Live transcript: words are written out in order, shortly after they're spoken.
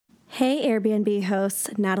Hey Airbnb hosts,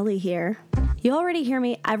 Natalie here. You already hear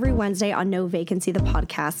me every Wednesday on No Vacancy, the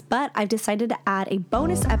podcast, but I've decided to add a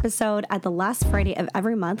bonus episode at the last Friday of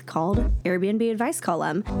every month called Airbnb Advice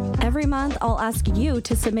Column. Every month, I'll ask you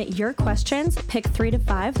to submit your questions, pick 3 to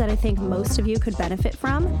 5 that I think most of you could benefit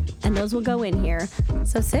from, and those will go in here.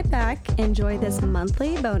 So sit back, enjoy this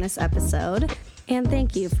monthly bonus episode, and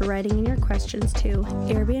thank you for writing in your questions to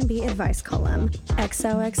Airbnb Advice Column.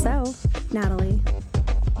 XOXO, Natalie.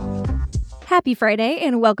 Happy Friday,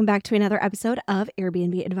 and welcome back to another episode of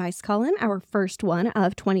Airbnb Advice Column, our first one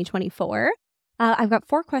of 2024. I've got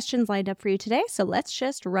 4 questions lined up for you today, so let's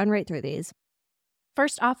just run right through these.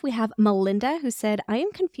 First off, we have Melinda, who said, I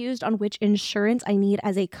am confused on which insurance I need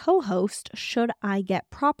as a co-host. Should I get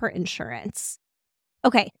proper insurance?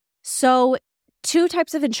 Okay, so 2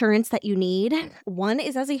 types of insurance that you need. One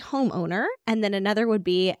is as a homeowner, and then another would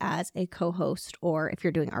be as a co-host or if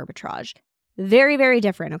you're doing arbitrage. Very, very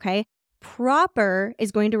different, okay? Proper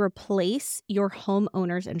is going to replace your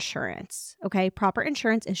homeowner's insurance, okay? Proper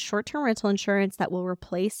insurance is short-term rental insurance that will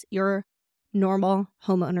replace your normal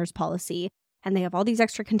homeowner's policy. And they have all these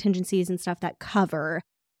extra contingencies and stuff that cover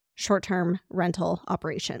short-term rental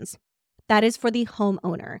operations. That is for the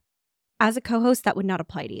homeowner. As a co-host, that would not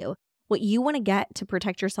apply to you. What you want to get to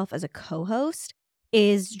protect yourself as a co-host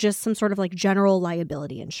is just some sort of like general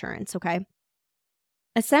liability insurance, okay?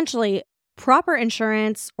 Essentially, proper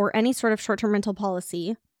insurance or any sort of short-term rental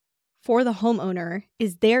policy for the homeowner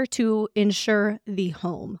is there to insure the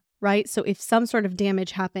home, right? So if some sort of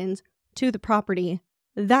damage happens to the property,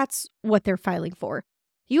 that's what they're filing for.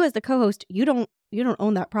 You as the co-host, you don't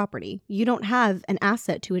own that property. You don't have an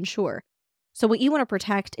asset to insure. So what you want to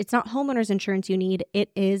protect, it's not homeowner's insurance you need, it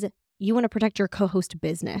is you want to protect your co-host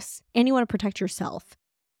business and you want to protect yourself.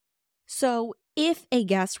 So if a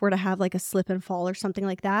guest were to have like a slip and fall or something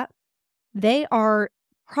like that, they are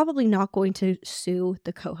probably not going to sue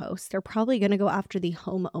the co-host. They're probably going to go after the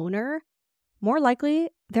homeowner. More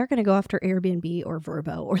likely, they're going to go after Airbnb or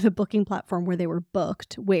Vrbo or the booking platform where they were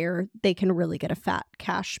booked, where they can really get a fat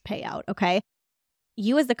cash payout, okay?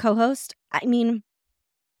 You as the co-host, I mean,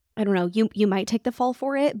 I don't know, you might take the fall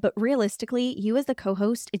for it, but realistically, you as the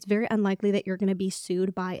co-host, it's very unlikely that you're going to be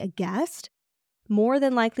sued by a guest. More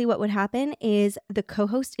than likely what would happen is the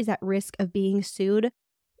co-host is at risk of being sued.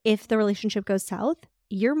 If the relationship goes south,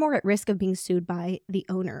 you're more at risk of being sued by the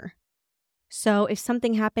owner. So if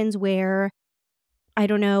something happens where, I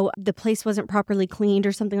don't know, the place wasn't properly cleaned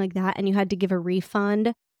or something like that, and you had to give a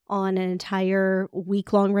refund on an entire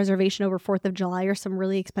week-long reservation over 4th of July or some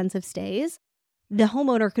really expensive stays, the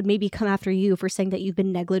homeowner could maybe come after you for saying that you've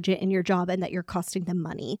been negligent in your job and that you're costing them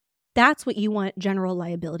money. That's what you want general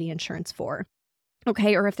liability insurance for.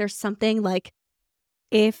 Okay, or if there's something like,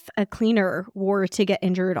 if a cleaner were to get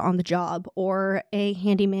injured on the job or a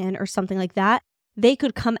handyman or something like that, they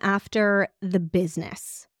could come after the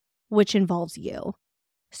business, which involves you.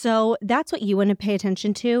 So that's what you want to pay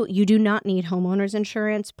attention to. You do not need homeowner's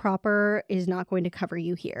insurance. Proper is not going to cover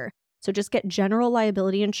you here. So just get general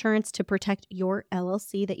liability insurance to protect your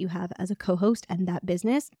LLC that you have as a co-host and that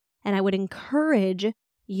business. And I would encourage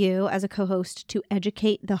you as a co-host to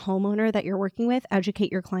educate the homeowner that you're working with,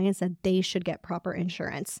 educate your clients that they should get proper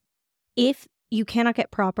insurance. If you cannot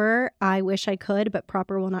get proper, I wish I could, but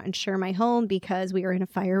proper will not insure my home because we are in a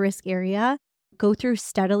fire risk area. Go through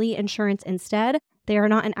Steadily Insurance instead. They are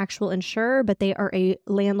not an actual insurer, but they are a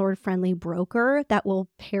landlord-friendly broker that will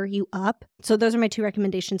pair you up. So those are my 2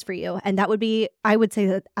 recommendations for you. And that would be, I would say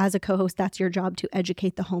that as a co-host, that's your job to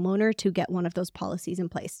educate the homeowner to get one of those policies in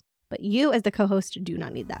place. But you as the co-host do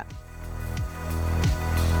not need that.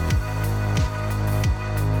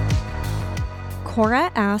 Cora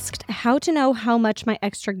asked how to know how much my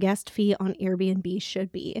extra guest fee on Airbnb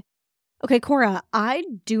should be. Okay, Cora, I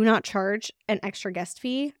do not charge an extra guest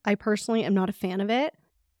fee. I personally am not a fan of it.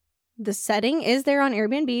 The setting is there on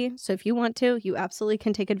Airbnb, so if you want to, you absolutely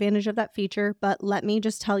can take advantage of that feature. But let me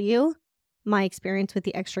just tell you my experience with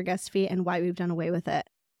the extra guest fee and why we've done away with it.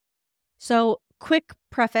 So, quick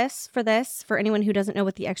preface for this, for anyone who doesn't know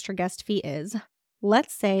what the extra guest fee is.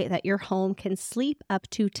 Let's say that your home can sleep up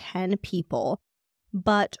to 10 people,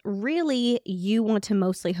 but really you want to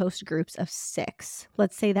mostly host groups of 6.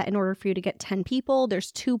 Let's say that in order for you to get 10 people,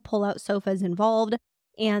 there's 2 pull-out sofas involved,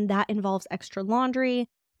 and that involves extra laundry.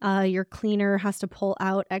 Your cleaner has to pull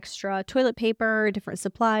out extra toilet paper, different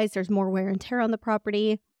supplies. There's more wear and tear on the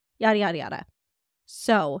property, yada, yada, yada.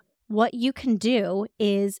 So what you can do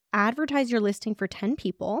is advertise your listing for 10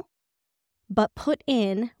 people, but put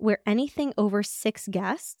in where anything over 6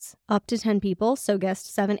 guests, up to 10 people, so guests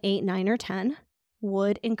 7, 8, 9, or 10,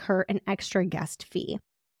 would incur an extra guest fee.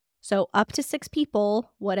 So up to 6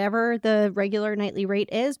 people, whatever the regular nightly rate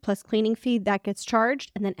is, plus cleaning fee, that gets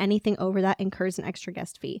charged. And then anything over that incurs an extra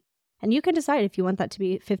guest fee. And you can decide if you want that to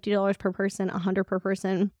be $50 per person, $100 per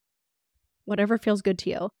person, whatever feels good to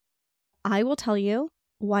you. I will tell you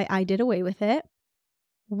why I did away with it.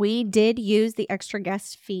 We did use the extra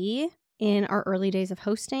guest fee in our early days of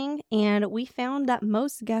hosting, and we found that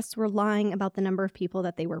most guests were lying about the number of people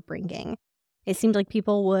that they were bringing. It seemed like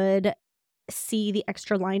people would see the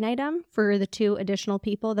extra line item for the 2 additional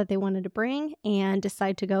people that they wanted to bring and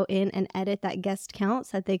decide to go in and edit that guest count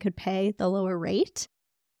so that they could pay the lower rate.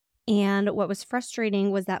 And what was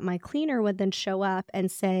frustrating was that my cleaner would then show up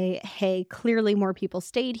and say, hey, clearly more people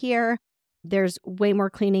stayed here. There's way more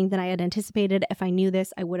cleaning than I had anticipated. If I knew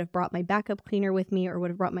this, I would have brought my backup cleaner with me or would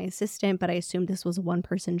have brought my assistant, but I assumed this was a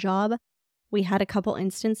 1-person job. We had a couple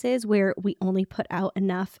instances where we only put out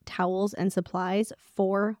enough towels and supplies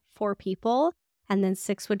for 4 people, and then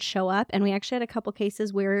 6 would show up. And we actually had a couple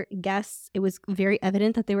cases where guests, it was very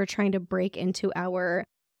evident that they were trying to break into our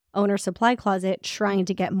owner supply closet, trying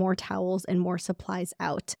to get more towels and more supplies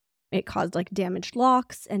out. It caused like damaged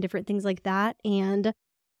locks and different things like that. And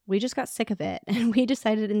we just got sick of it. And we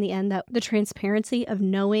decided in the end that the transparency of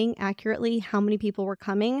knowing accurately how many people were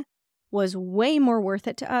coming was way more worth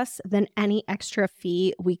it to us than any extra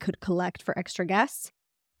fee we could collect for extra guests.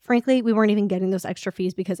 Frankly, we weren't even getting those extra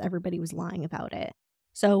fees because everybody was lying about it.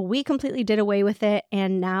 So we completely did away with it.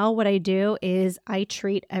 And now what I do is I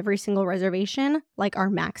treat every single reservation like our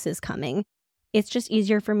max is coming. It's just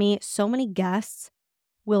easier for me. So many guests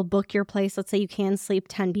will book your place. Let's say you can sleep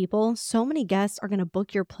 10 people. So many guests are going to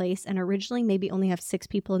book your place and originally maybe only have 6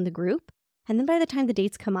 people in the group. And then by the time the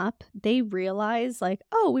dates come up, they realize like,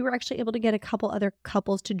 oh, we were actually able to get a couple other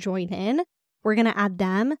couples to join in. We're going to add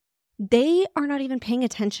them. They are not even paying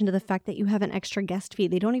attention to the fact that you have an extra guest fee.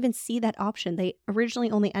 They don't even see that option. They originally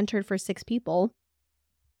only entered for 6 people,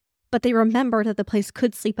 but they remember that the place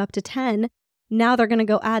could sleep up to 10. Now they're going to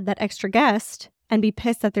go add that extra guest and be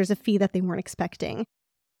pissed that there's a fee that they weren't expecting.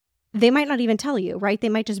 They might not even tell you, right? They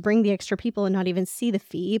might just bring the extra people and not even see the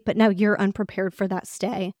fee, but now you're unprepared for that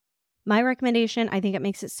stay. My recommendation, I think it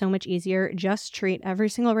makes it so much easier. Just treat every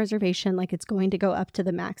single reservation like it's going to go up to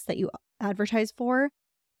the max that you advertise for.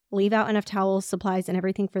 Leave out enough towels, supplies, and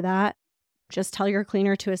everything for that. Just tell your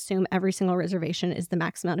cleaner to assume every single reservation is the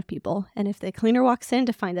max amount of people. And if the cleaner walks in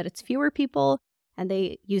to find that it's fewer people and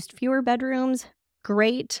they used fewer bedrooms,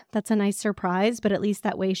 great. That's a nice surprise, but at least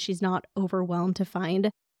that way she's not overwhelmed to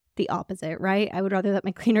find the opposite, right? I would rather that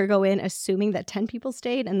my cleaner go in assuming that 10 people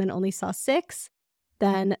stayed and then only saw 6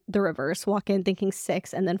 than the reverse, walk in thinking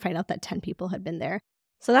 6 and then find out that 10 people had been there.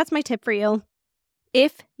 So that's my tip for you.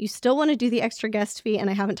 If you still want to do the extra guest fee and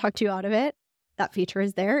I haven't talked you out of it, that feature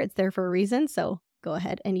is there. It's there for a reason. So go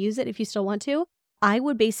ahead and use it if you still want to. I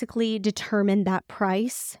would basically determine that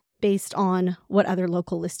price based on what other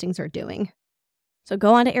local listings are doing. So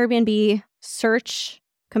go on to Airbnb, search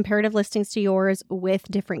comparative listings to yours with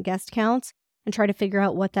different guest counts and try to figure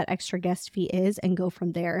out what that extra guest fee is and go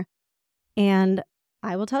from there. And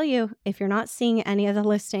I will tell you, if you're not seeing any of the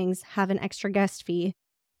listings have an extra guest fee,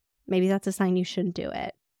 maybe that's a sign you shouldn't do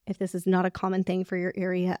it. If this is not a common thing for your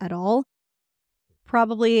area at all,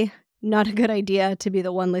 probably not a good idea to be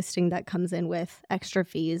the one listing that comes in with extra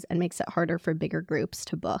fees and makes it harder for bigger groups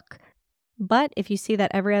to book. But if you see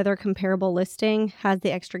that every other comparable listing has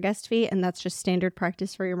the extra guest fee and that's just standard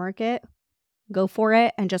practice for your market, go for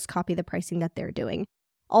it and just copy the pricing that they're doing.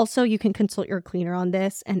 Also, you can consult your cleaner on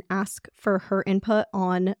this and ask for her input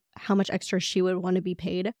on how much extra she would want to be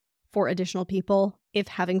paid for additional people. If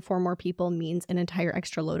having 4 more people means an entire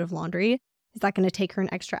extra load of laundry, is that going to take her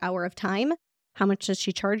an extra hour of time? How much does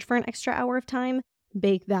she charge for an extra hour of time?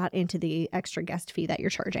 Bake that into the extra guest fee that you're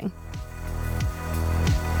charging.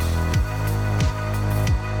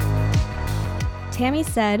 Tammy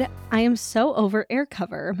said, I am so over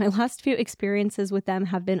AirCover. My last few experiences with them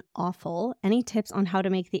have been awful. Any tips on how to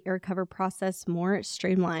make the AirCover process more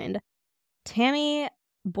streamlined? Tammy,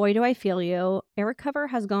 boy, do I feel you. AirCover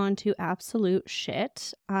has gone to absolute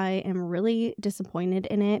shit. I am really disappointed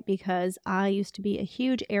in it because I used to be a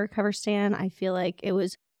huge AirCover stan. I feel like it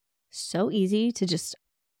was so easy to just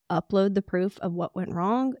upload the proof of what went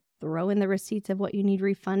wrong, throw in the receipts of what you need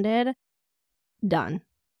refunded. Done.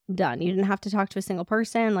 You didn't have to talk to a single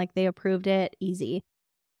person. Like, they approved it. Easy.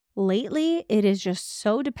 Lately, it is just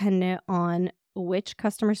so dependent on which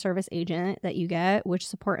customer service agent that you get, which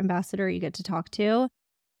support ambassador you get to talk to.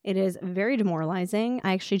 It is very demoralizing.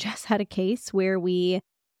 I actually just had a case where we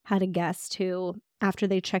had a guest who, after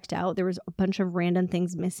they checked out, there was a bunch of random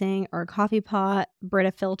things missing. Our coffee pot,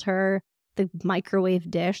 Brita filter, the microwave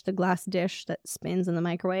dish, the glass dish that spins in the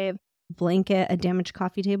microwave, blanket, a damaged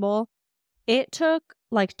coffee table. It took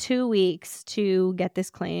like 2 weeks to get this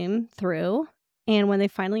claim through. And when they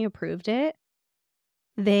finally approved it,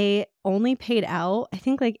 they only paid out, I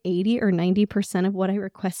think, like 80 or 90% of what I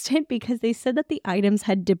requested because they said that the items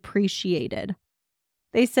had depreciated.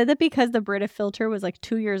 They said that because the Brita filter was like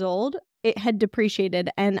 2 years old, it had depreciated.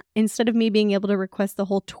 And instead of me being able to request the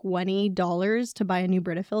whole $20 to buy a new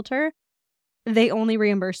Brita filter, they only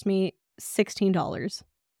reimbursed me $16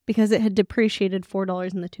 because it had depreciated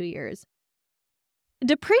 $4 in the 2 years.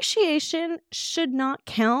 Depreciation should not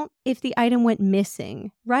count if the item went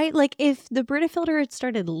missing, right? Like if the Brita filter had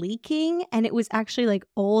started leaking and it was actually like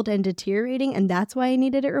old and deteriorating and that's why I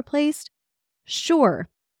needed it replaced, sure,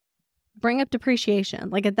 bring up depreciation.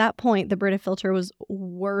 Like at that point, the Brita filter was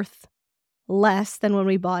worth less than when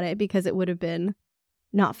we bought it because it would have been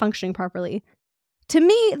not functioning properly. To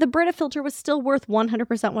me, the Brita filter was still worth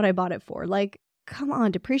 100% what I bought it for. Like, come on,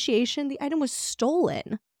 depreciation, the item was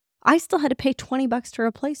stolen. I still had to pay $20 to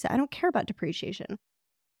replace it. I don't care about depreciation.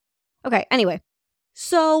 Okay, anyway.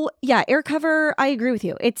 So yeah, AirCover, I agree with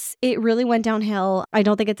you. It really went downhill. I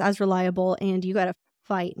don't think it's as reliable and you got to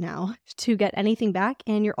fight now to get anything back.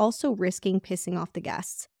 And you're also risking pissing off the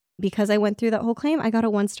guests. Because I went through that whole claim, I got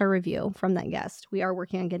a 1-star review from that guest. We are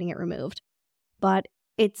working on getting it removed. But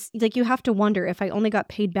it's like you have to wonder if I only got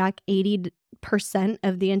paid back 80%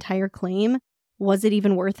 of the entire claim, was it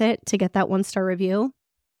even worth it to get that 1-star review?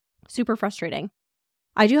 Super frustrating.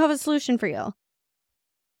 I do have a solution for you.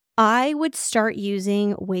 I would start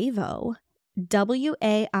using Waivo,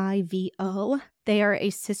 WAIVO. They are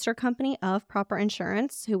a sister company of Proper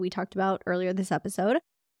Insurance, who we talked about earlier this episode.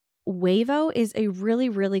 Waivo is a really,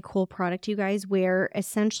 really cool product, you guys, where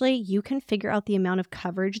essentially you can figure out the amount of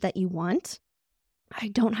coverage that you want. I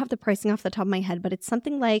don't have the pricing off the top of my head, but it's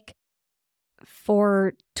something like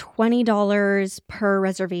for $20 per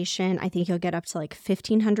reservation, I think you'll get up to like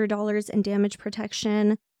 $1,500 in damage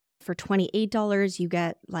protection. For $28, you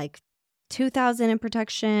get like $2,000 in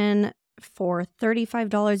protection. For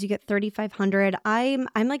 $35, you get $3,500.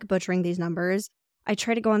 I'm like butchering these numbers. I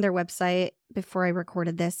try to go on their website before I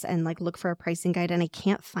recorded this and like look for a pricing guide and I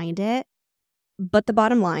can't find it. But the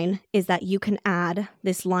bottom line is that you can add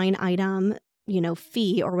this line item,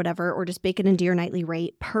 fee or whatever, or just bake it into your nightly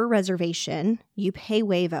rate per reservation. You pay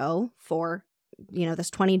Waivo for, this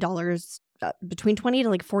 $20, between $20 to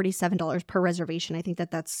like $47 per reservation. I think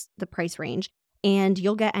that's the price range. And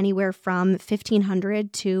you'll get anywhere from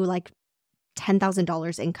 $1,500 to like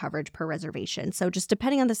 $10,000 in coverage per reservation. So just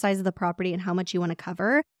depending on the size of the property and how much you want to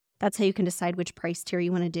cover, that's how you can decide which price tier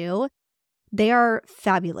you want to do. They are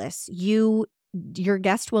fabulous. Your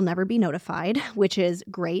guest will never be notified, which is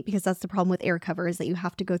great because that's the problem with AirCover is that you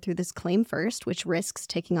have to go through this claim first, which risks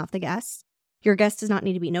taking off the guests. Your guest does not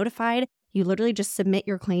need to be notified. You literally just submit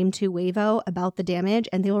your claim to Waivo about the damage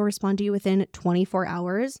and they will respond to you within 24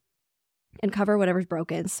 hours and cover whatever's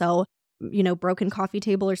broken. So, broken coffee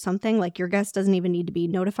table or something, like your guest doesn't even need to be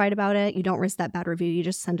notified about it. You don't risk that bad review. You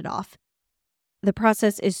just send it off. The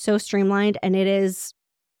process is so streamlined and it is,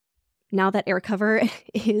 now that AirCover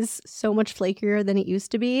is so much flakier than it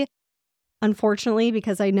used to be, unfortunately,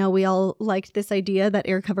 because I know we all liked this idea that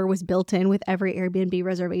AirCover was built in with every Airbnb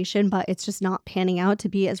reservation, but it's just not panning out to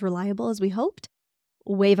be as reliable as we hoped.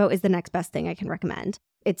 Waivo is the next best thing I can recommend.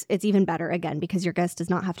 It's even better, again, because your guest does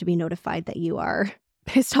not have to be notified that you are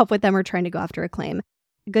pissed off with them or trying to go after a claim.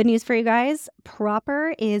 Good news for you guys.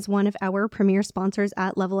 Proper is one of our premier sponsors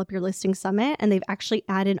at Level Up Your Listing Summit, and they've actually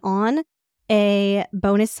added on a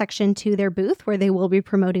bonus section to their booth where they will be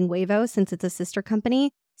promoting Waivo since it's a sister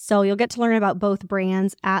company. So you'll get to learn about both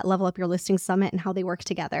brands at Level Up Your Listing Summit and how they work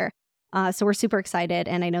together. So we're super excited,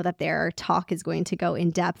 and I know that their talk is going to go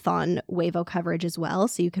in depth on Waivo coverage as well,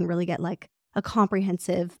 so you can really get like a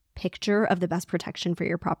comprehensive picture of the best protection for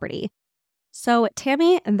your property. So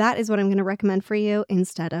Tammy, that is what I'm going to recommend for you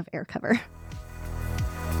instead of AirCover.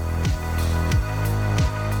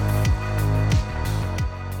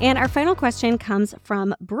 And our final question comes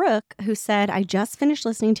from Brooke, who said, I just finished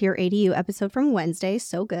listening to your ADU episode from Wednesday.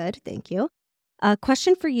 So good. Thank you. A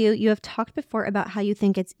question for you. You have talked before about how you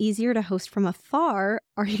think it's easier to host from afar.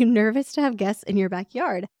 Are you nervous to have guests in your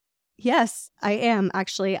backyard? Yes, I am.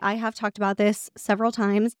 Actually, I have talked about this several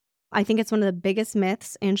times. I think it's one of the biggest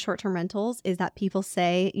myths in short-term rentals is that people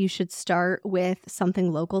say you should start with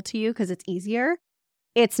something local to you because it's easier.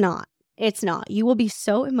 It's not. It's not. You will be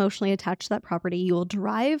so emotionally attached to that property. You will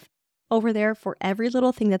drive over there for every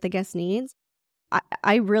little thing that the guest needs.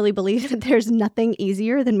 I really believe that there's nothing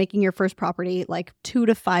easier than making your first property like 2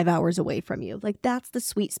 to 5 hours away from you. Like that's the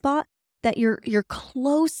sweet spot. that you're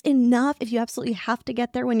close enough if you absolutely have to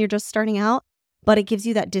get there when you're just starting out, but it gives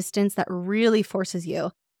you that distance that really forces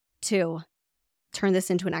you to turn this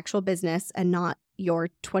into an actual business and not your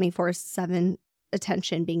 24/7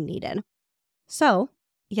 attention being needed. So,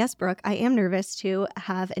 yes, Brooke, I am nervous to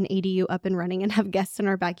have an ADU up and running and have guests in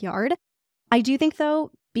our backyard. I do think,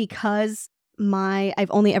 though, because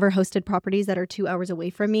I've only ever hosted properties that are 2 hours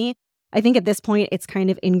away from me, I think at this point it's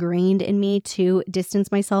kind of ingrained in me to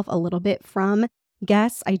distance myself a little bit from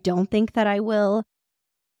guests. I don't think that I will.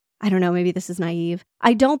 I don't know, maybe this is naive.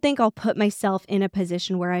 I don't think I'll put myself in a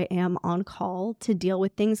position where I am on call to deal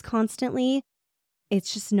with things constantly.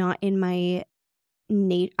 It's just not in my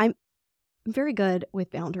nature. I'm very good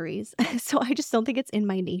with boundaries. So I just don't think it's in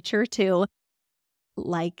my nature to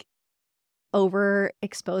like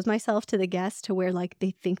overexpose myself to the guests to where like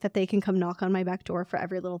they think that they can come knock on my back door for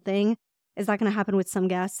every little thing. Is that going to happen with some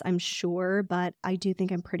guests? I'm sure, but I do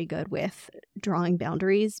think I'm pretty good with drawing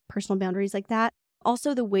boundaries, personal boundaries like that.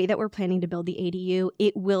 Also, the way that we're planning to build the ADU,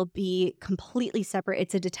 it will be completely separate.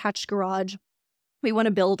 It's a detached garage. We want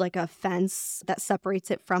to build like a fence that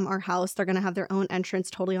separates it from our house. They're going to have their own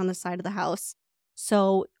entrance totally on the side of the house.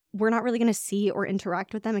 So we're not really going to see or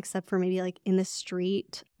interact with them except for maybe like in the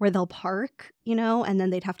street where they'll park, and then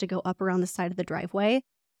they'd have to go up around the side of the driveway.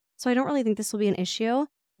 So I don't really think this will be an issue.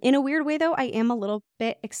 In a weird way, though, I am a little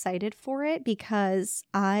bit excited for it because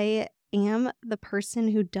I am the person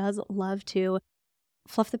who does love to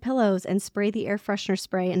fluff the pillows and spray the air freshener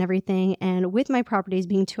spray and everything. And with my properties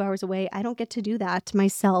being 2 hours away, I don't get to do that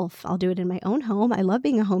myself. I'll do it in my own home. I love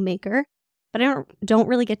being a homemaker. But I don't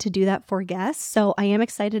really get to do that for guests. So I am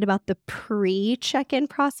excited about the pre-check-in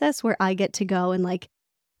process where I get to go and like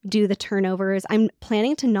do the turnovers. I'm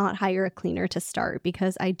planning to not hire a cleaner to start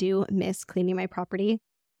because I do miss cleaning my property.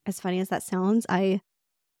 As funny as that sounds, I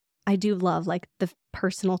do love like the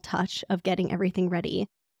personal touch of getting everything ready.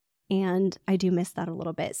 And I do miss that a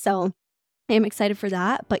little bit. So I am excited for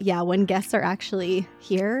that. But yeah, when guests are actually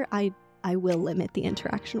here, I will limit the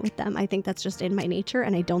interaction with them. I think that's just in my nature,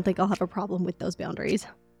 and I don't think I'll have a problem with those boundaries.